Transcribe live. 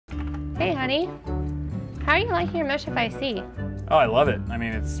Hey, honey. How are you liking your Mesh FIC? Oh, I love it. I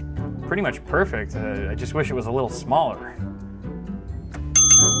mean, it's pretty much perfect. I just wish it was a little smaller.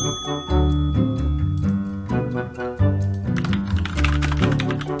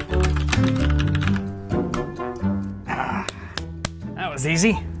 That was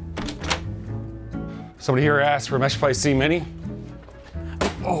easy. Somebody here asked for a Mesh FIC Mini?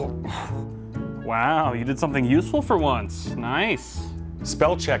 Oh, wow, you did something useful for once. Nice.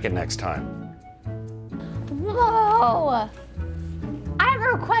 Spell check it next time. Whoa! I have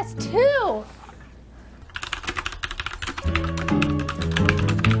a request too!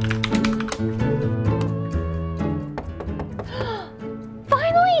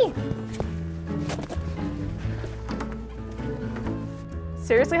 Finally!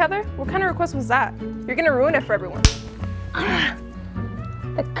 Seriously, Heather? What kind of request was that? You're gonna ruin it for everyone.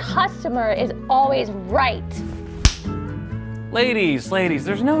 The customer is always right. Ladies,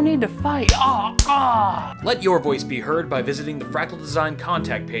 there's no need to fight. Let your voice be heard by visiting the Fractal Design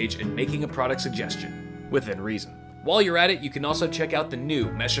contact page and making a product suggestion, within reason. While you're at it, you can also check out the new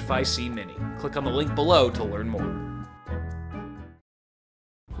Mesh FIC Mini. Click on the link below to learn more.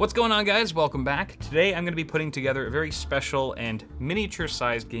 What's going on, guys? Welcome back. Today I'm going to be putting together a very special and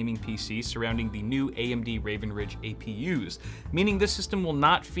miniature-sized gaming PC surrounding the new AMD Raven Ridge APUs, meaning this system will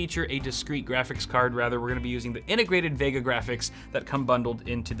not feature a discrete graphics card. Rather, we're going to be using the integrated Vega graphics that come bundled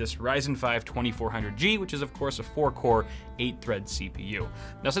into this Ryzen 5 2400G, which is of course a 4-core, 8-thread CPU.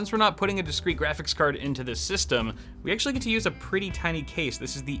 Now, since we're not putting a discrete graphics card into this system, we actually get to use a pretty tiny case.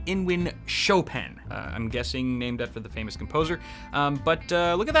 This is the Inwin Chopin. I'm guessing named after the famous composer, but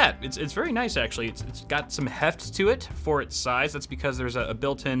look at that. It's very nice, actually. It's got some heft to it for its size. That's because there's a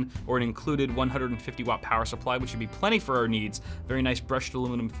built-in or an included 150 watt power supply, which should be plenty for our needs. Very nice brushed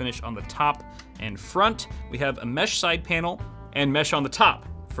aluminum finish on the top and front. We have a mesh side panel and mesh on the top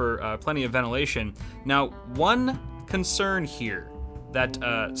for plenty of ventilation. Now, one concern here that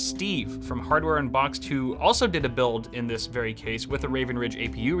Steve from Hardware Unboxed, who also did a build in this very case with a Raven Ridge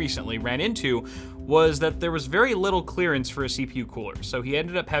APU recently, ran into was that there was very little clearance for a CPU cooler. So he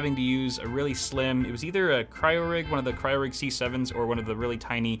ended up having to use a really slim, it was either a CryoRig, one of the CryoRig C7s, or one of the really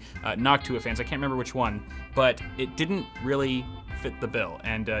tiny Noctua fans. I can't remember which one, but it didn't really fit the bill.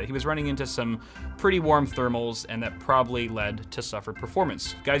 And he was running into some pretty warm thermals, and that probably led to suffered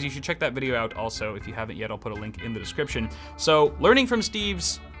performance. Guys, you should check that video out also. If you haven't yet, I'll put a link in the description. So learning from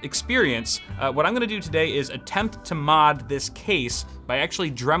Steve's experience, what I'm gonna do today is attempt to mod this case by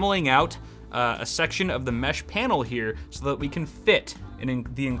actually dremeling out a section of the mesh panel here so that we can fit in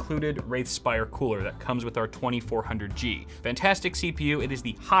the included Wraithspire cooler that comes with our 2400G. Fantastic CPU, it is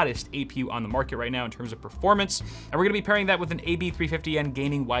the hottest APU on the market right now in terms of performance, and we're gonna be pairing that with an AB350N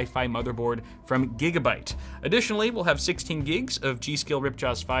gaming Wi-Fi motherboard from Gigabyte. Additionally, we'll have 16 gigs of G.Skill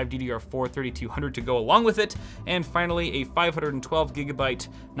Ripjaws 5 DDR4 3200 to go along with it, and finally a 512 gigabyte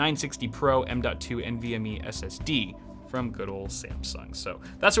 960 Pro M.2 NVMe SSD from good old Samsung. So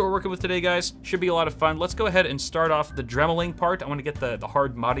that's what we're working with today, guys. Should be a lot of fun. Let's go ahead and start off the dremeling part. I want to get the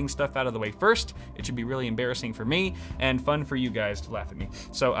hard modding stuff out of the way first. It should be really embarrassing for me and fun for you guys to laugh at me.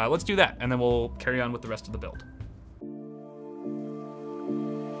 So let's do that, and then we'll carry on with the rest of the build.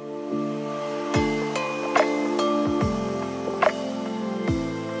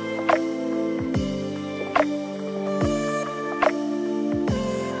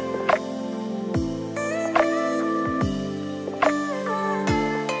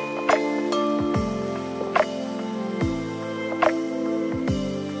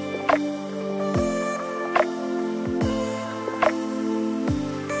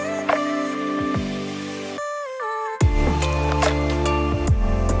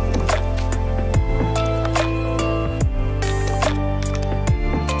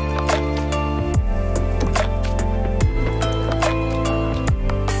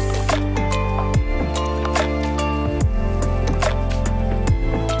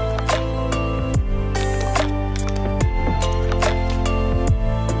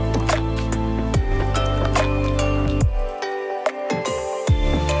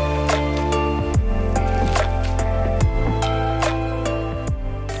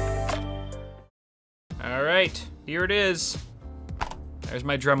 Here it is. There's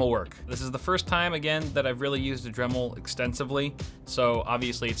my Dremel work. This is the first time, again, that I've really used a Dremel extensively, so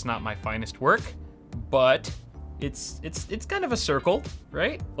obviously it's not my finest work, but it's kind of a circle,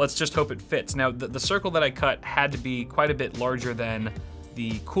 right? Let's just hope it fits. Now, the circle that I cut had to be quite a bit larger than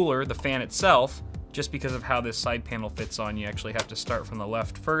the cooler, the fan itself, just because of how this side panel fits on. You actually have to start from the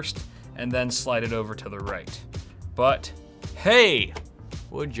left first and then slide it over to the right. But hey,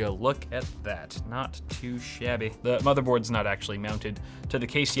 Would you look at that? Not too shabby. The motherboard's not actually mounted to the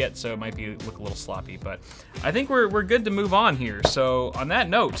case yet, so it might look a little sloppy, but I think we're good to move on here. So on that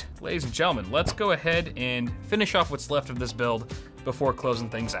note, ladies and gentlemen, let's go ahead and finish off what's left of this build before closing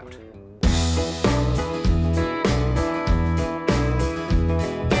things out.